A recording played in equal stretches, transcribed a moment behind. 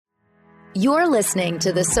You're listening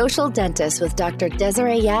to The Social Dentist with Dr.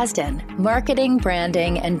 Desiree Yazdan, marketing,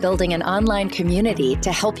 branding, and building an online community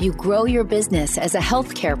to help you grow your business as a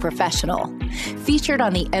healthcare professional. Featured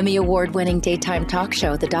on the Emmy Award-winning daytime talk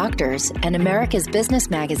show, The Doctors, and America's business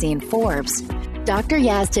magazine, Forbes, Dr.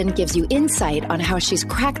 Yazdan gives you insight on how she's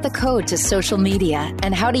cracked the code to social media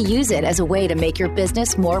and how to use it as a way to make your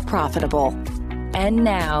business more profitable. And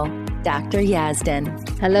now, Dr. Yazdan.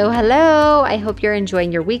 Hello, hello. I hope you're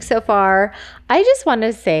enjoying your week so far. I just want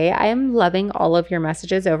to say I am loving all of your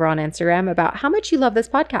messages over on Instagram about how much you love this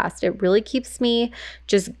podcast. It really keeps me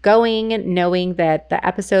just going, knowing that the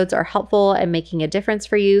episodes are helpful and making a difference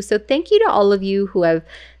for you. So thank you to all of you who have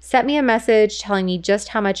sent me a message telling me just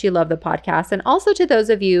how much you love the podcast, and also to those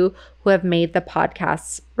of you who have made the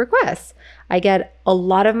podcast's requests. I get a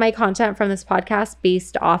lot of my content from this podcast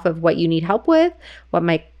based off of what you need help with, what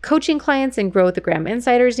my coaching clients and Grow with the Gram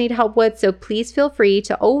Insiders need help with. So please feel free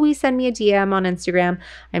to always send me a DM on Instagram.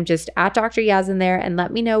 I'm just at Dr. Yazdan there, and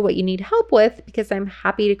let me know what you need help with because I'm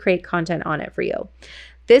happy to create content on it for you.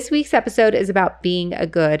 This week's episode is about being a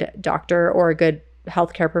good doctor or a good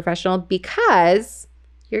healthcare professional because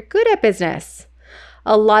you're good at business.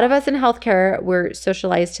 A lot of us in healthcare, we're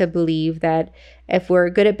socialized to believe that if we're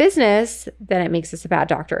good at business, then it makes us a bad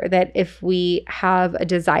doctor. That if we have a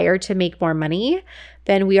desire to make more money,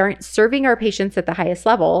 then we aren't serving our patients at the highest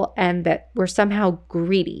level and that we're somehow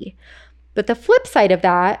greedy. But the flip side of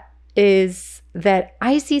that is that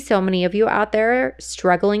I see so many of you out there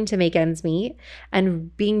struggling to make ends meet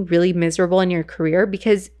and being really miserable in your career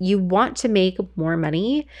because you want to make more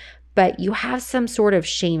money, but you have some sort of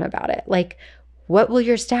shame about it. Like, what will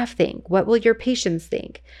your staff think? What will your patients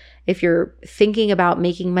think if you're thinking about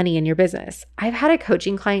making money in your business? I've had a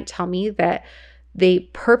coaching client tell me that they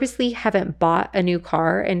purposely haven't bought a new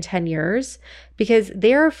car in 10 years because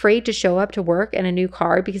they're afraid to show up to work in a new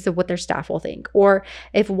car because of what their staff will think. Or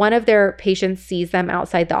if one of their patients sees them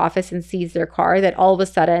outside the office and sees their car, that all of a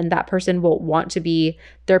sudden that person won't want to be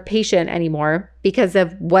their patient anymore because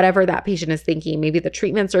of whatever that patient is thinking. Maybe the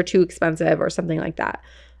treatments are too expensive or something like that.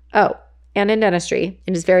 Oh, and in dentistry,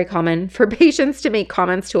 it is very common for patients to make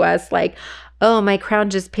comments to us like, oh, my crown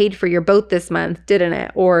just paid for your boat this month, didn't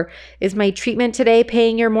it? Or is my treatment today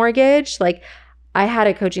paying your mortgage? Like, I had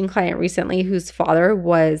a coaching client recently whose father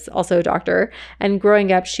was also a doctor. And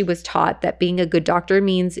growing up, she was taught that being a good doctor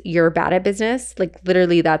means you're bad at business. Like,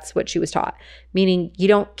 literally, that's what she was taught, meaning you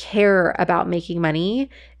don't care about making money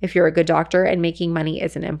if you're a good doctor, and making money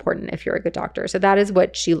isn't important if you're a good doctor. So that is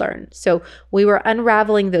what she learned. So we were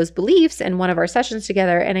unraveling those beliefs in one of our sessions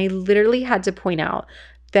together. And I literally had to point out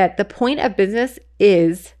that the point of business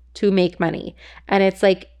is to make money. And it's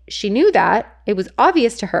like, she knew that, it was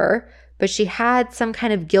obvious to her, but she had some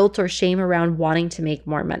kind of guilt or shame around wanting to make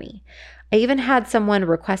more money. I even had someone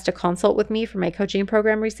request a consult with me for my coaching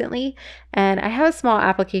program recently, and I have a small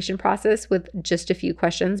application process with just a few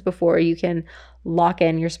questions before you can lock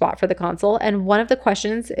in your spot for the consult. And one of the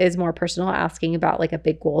questions is more personal, asking about like a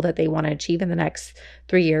big goal that they want to achieve in the next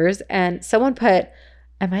 3 years. And someone put,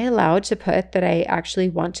 am I allowed to put that I actually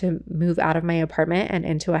want to move out of my apartment and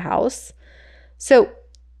into a house? So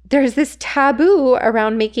there's this taboo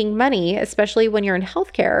around making money, especially when you're in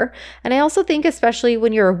healthcare. And I also think especially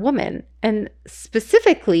when you're a woman, and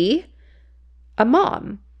specifically a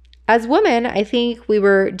mom. As women, I think we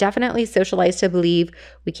were definitely socialized to believe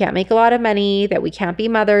we can't make a lot of money, that we can't be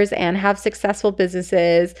mothers and have successful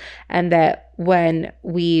businesses, and that when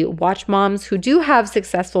we watch moms who do have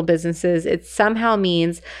successful businesses, it somehow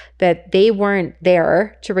means that they weren't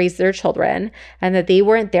there to raise their children and that they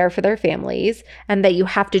weren't there for their families, and that you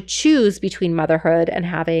have to choose between motherhood and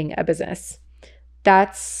having a business.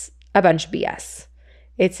 That's a bunch of BS.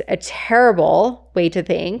 It's a terrible way to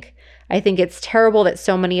think. I think it's terrible that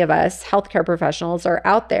so many of us healthcare professionals are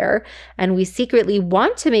out there and we secretly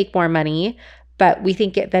want to make more money, but we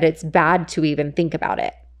think that it's bad to even think about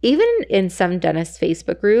it. Even in some dentist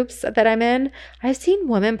Facebook groups that I'm in, I've seen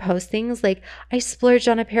women post things like, I splurged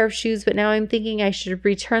on a pair of shoes, but now I'm thinking I should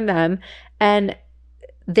return them. And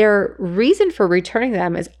their reason for returning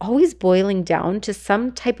them is always boiling down to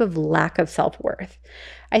some type of lack of self-worth.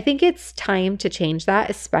 I think it's time to change that,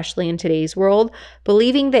 especially in today's world.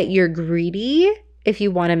 Believing that you're greedy if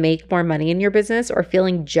you want to make more money in your business, or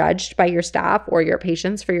feeling judged by your staff or your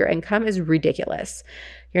patients for your income, is ridiculous.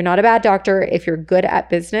 You're not a bad doctor if you're good at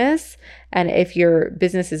business and if your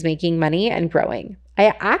business is making money and growing.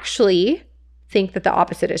 I actually think that the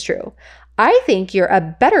opposite is true. I think you're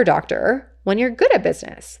a better doctor when you're good at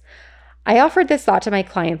business. I offered this thought to my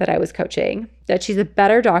client that I was coaching, that she's a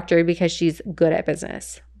better doctor because she's good at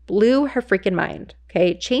business. Blew her freaking mind,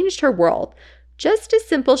 okay? Changed her world. Just a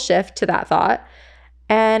simple shift to that thought.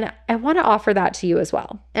 And I want to offer that to you as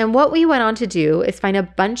well. And what we went on to do is find a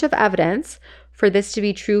bunch of evidence for this to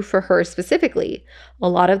be true for her specifically. A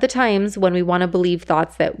lot of the times when we want to believe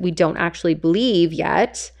thoughts that we don't actually believe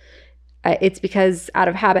yet, it's because out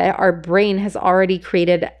of habit, our brain has already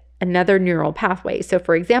created another neural pathway. So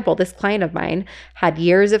for example, this client of mine had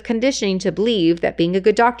years of conditioning to believe that being a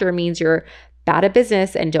good doctor means you're bad at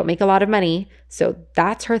business and don't make a lot of money. So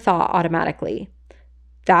that's her thought automatically.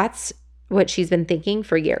 That's what she's been thinking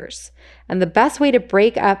for years. And the best way to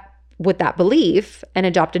break up with that belief and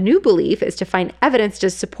adopt a new belief is to find evidence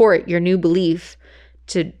to support your new belief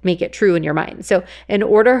to make it true in your mind. So in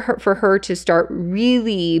order for her to start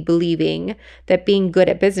really believing that being good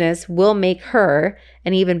at business will make her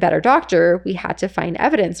an even better doctor, we had to find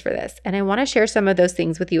evidence for this. And I want to share some of those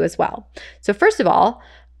things with you as well. So first of all,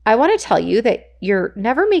 I want to tell you that you're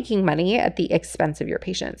never making money at the expense of your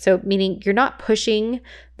patient. So meaning you're not pushing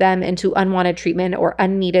them into unwanted treatment or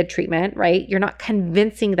unneeded treatment, right? You're not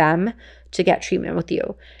convincing them to get treatment with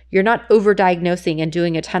you. You're not overdiagnosing and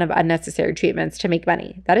doing a ton of unnecessary treatments to make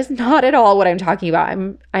money. That is not at all what I'm talking about.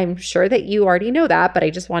 I'm sure that you already know that, but I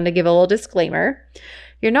just wanted to give a little disclaimer.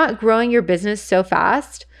 You're not growing your business so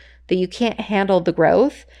fast that you can't handle the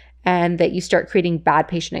growth and that you start creating bad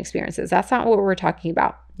patient experiences. That's not what we're talking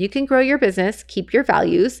about. You can grow your business, keep your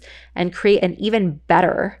values, and create an even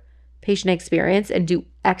better patient experience and do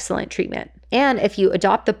excellent treatment. And if you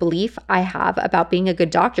adopt the belief I have about being a good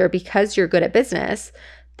doctor because you're good at business,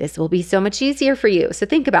 this will be so much easier for you. So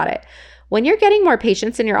think about it. When you're getting more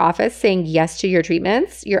patients in your office saying yes to your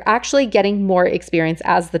treatments, you're actually getting more experience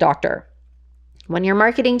as the doctor. When you're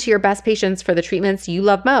marketing to your best patients for the treatments you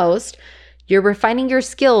love most, you're refining your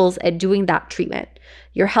skills at doing that treatment.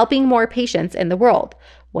 You're helping more patients in the world.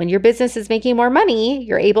 When your business is making more money,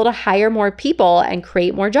 you're able to hire more people and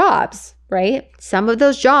create more jobs, right? Some of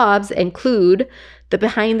those jobs include the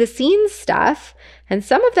behind the scenes stuff, and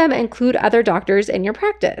some of them include other doctors in your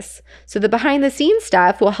practice. So the behind the scenes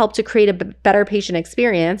stuff will help to create a better patient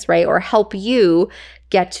experience, right? Or help you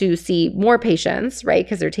get to see more patients, right?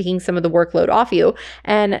 Because they're taking some of the workload off you.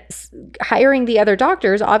 And hiring the other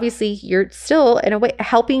doctors, obviously you're still in a way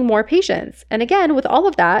helping more patients. And again, with all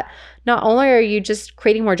of that, not only are you just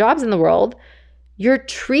creating more jobs in the world, you're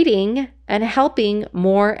treating and helping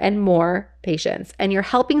more and more patients. And you're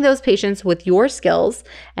helping those patients with your skills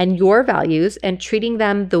and your values and treating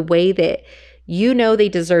them the way that you know they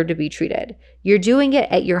deserve to be treated. You're doing it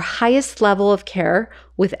at your highest level of care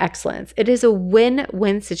with excellence. It is a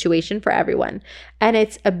win-win situation for everyone. And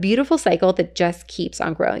it's a beautiful cycle that just keeps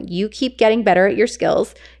on growing. You keep getting better at your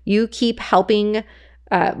skills. You keep helping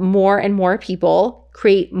more and more people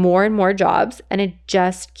create more and more jobs, and it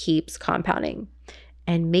just keeps compounding.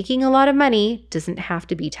 And making a lot of money doesn't have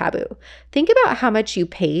to be taboo. Think about how much you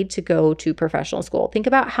paid to go to professional school. Think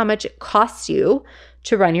about how much it costs you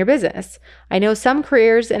to run your business. I know some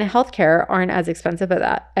careers in healthcare aren't as expensive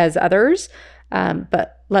as others,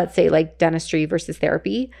 but let's say like dentistry versus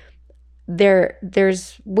therapy,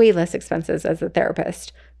 there's way less expenses as a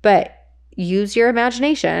therapist. But use your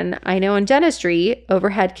imagination. I know in dentistry,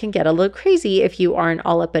 overhead can get a little crazy if you aren't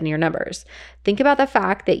all up in your numbers. Think about the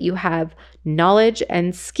fact that you have knowledge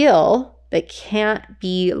and skill that can't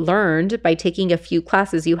be learned by taking a few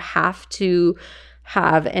classes. You have to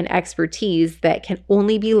have an expertise that can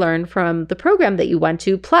only be learned from the program that you went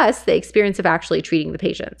to, plus the experience of actually treating the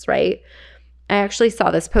patients, right? I actually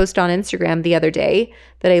saw this post on Instagram the other day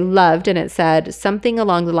that I loved, and it said something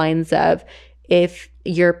along the lines of, if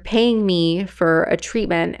you're paying me for a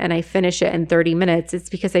treatment and I finish it in 30 minutes, it's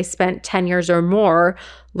because I spent 10 years or more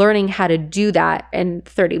learning how to do that in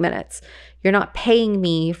 30 minutes. You're not paying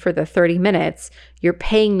me for the 30 minutes. You're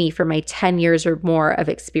paying me for my 10 years or more of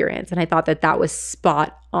experience. And I thought that was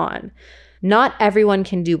spot on. Not everyone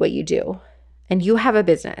can do what you do. And you have a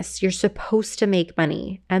business. You're supposed to make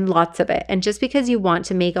money, and lots of it. And just because you want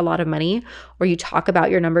to make a lot of money or you talk about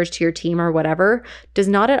your numbers to your team or whatever does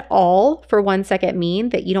not at all for 1 second mean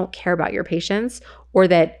that you don't care about your patients or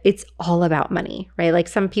that it's all about money, right? Like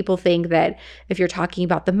some people think that if you're talking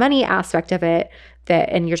about the money aspect of it,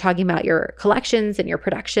 and you're talking about your collections and your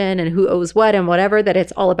production and who owes what and whatever, that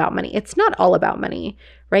it's all about money. It's not all about money,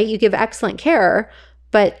 right? You give excellent care,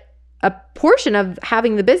 but a portion of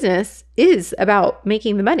having the business is about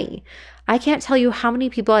making the money. I can't tell you how many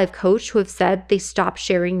people I've coached who have said they stopped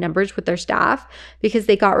sharing numbers with their staff because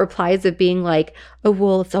they got replies of being like, oh,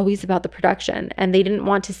 well, it's always about the production, and they didn't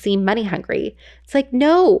want to seem money hungry. It's like,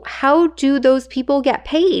 no, how do those people get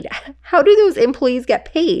paid? How do those employees get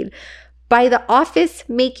paid? by the office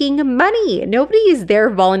making money. Nobody is there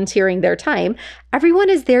volunteering their time. Everyone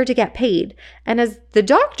is there to get paid. And as the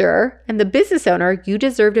doctor and the business owner, you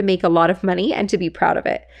deserve to make a lot of money and to be proud of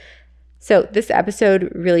it. So this episode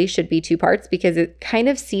really should be 2 parts because it kind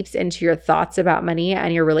of seeps into your thoughts about money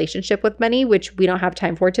and your relationship with money, which we don't have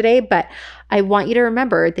time for today. But I want you to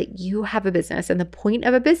remember that you have a business, and the point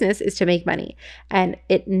of a business is to make money. And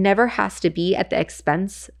it never has to be at the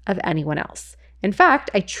expense of anyone else. In fact,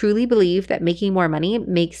 I truly believe that making more money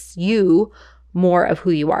makes you more of who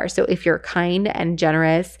you are. So if you're kind and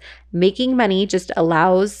generous, making money just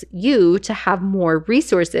allows you to have more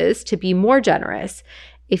resources to be more generous.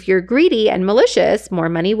 If you're greedy and malicious, more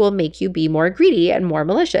money will make you be more greedy and more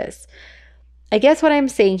malicious. I guess what I'm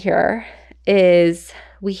saying here is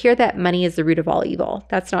we hear that money is the root of all evil.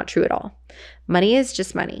 That's not true at all. Money is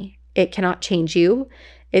just money. It cannot change you.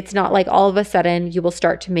 It's not like all of a sudden you will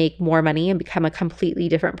start to make more money and become a completely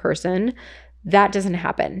different person. That doesn't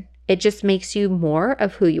happen. It just makes you more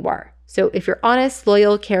of who you are. So if you're honest,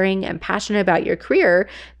 loyal, caring, and passionate about your career,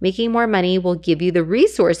 making more money will give you the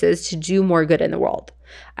resources to do more good in the world.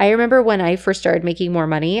 I remember when I first started making more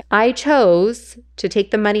money, I chose to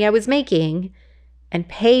take the money I was making and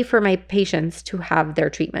pay for my patients to have their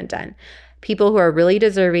treatment done. People who are really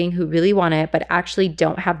deserving, who really want it, but actually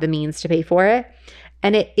don't have the means to pay for it.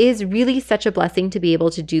 And it is really such a blessing to be able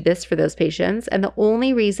to do this for those patients. And the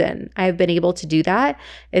only reason I've been able to do that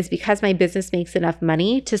is because my business makes enough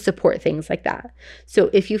money to support things like that. So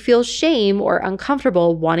if you feel shame or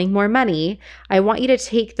uncomfortable wanting more money, I want you to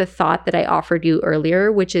take the thought that I offered you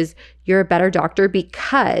earlier, which is you're a better doctor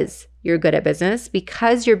because you're good at business,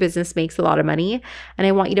 because your business makes a lot of money. And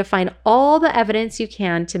I want you to find all the evidence you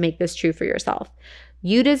can to make this true for yourself.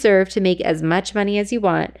 You deserve to make as much money as you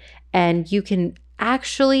want, and you can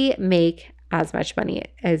actually make as much money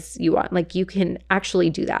as you want. Like you can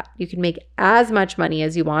actually do that. You can make as much money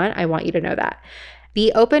as you want. I want you to know that.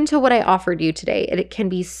 Be open to what I offered you today. It can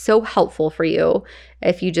be so helpful for you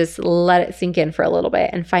if you just let it sink in for a little bit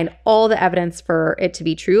and find all the evidence for it to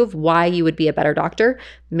be true of why you would be a better doctor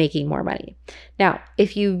making more money. Now,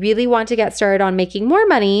 if you really want to get started on making more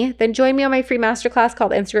money, then join me on my free masterclass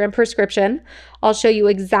called Instagram Prescription. I'll show you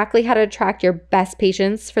exactly how to attract your best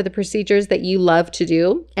patients for the procedures that you love to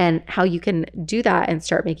do and how you can do that and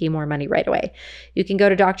start making more money right away. You can go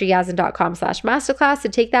to dryazdan.com/masterclass to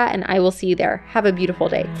take that, and I will see you there. Have a beautiful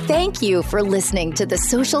day. Thank you for listening to The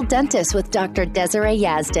Social Dentist with Dr. Desiree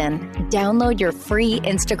Yazdan. Download your free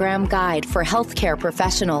Instagram guide for healthcare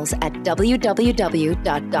professionals at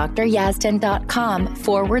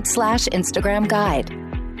www.dryazdan.com/Instagram guide.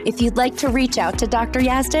 If you'd like to reach out to Dr.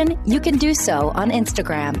 Yazdan, you can do so on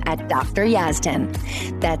Instagram at Dr. Yazdan.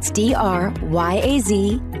 That's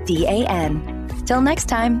DRYAZDAN. Till next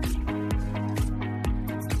time.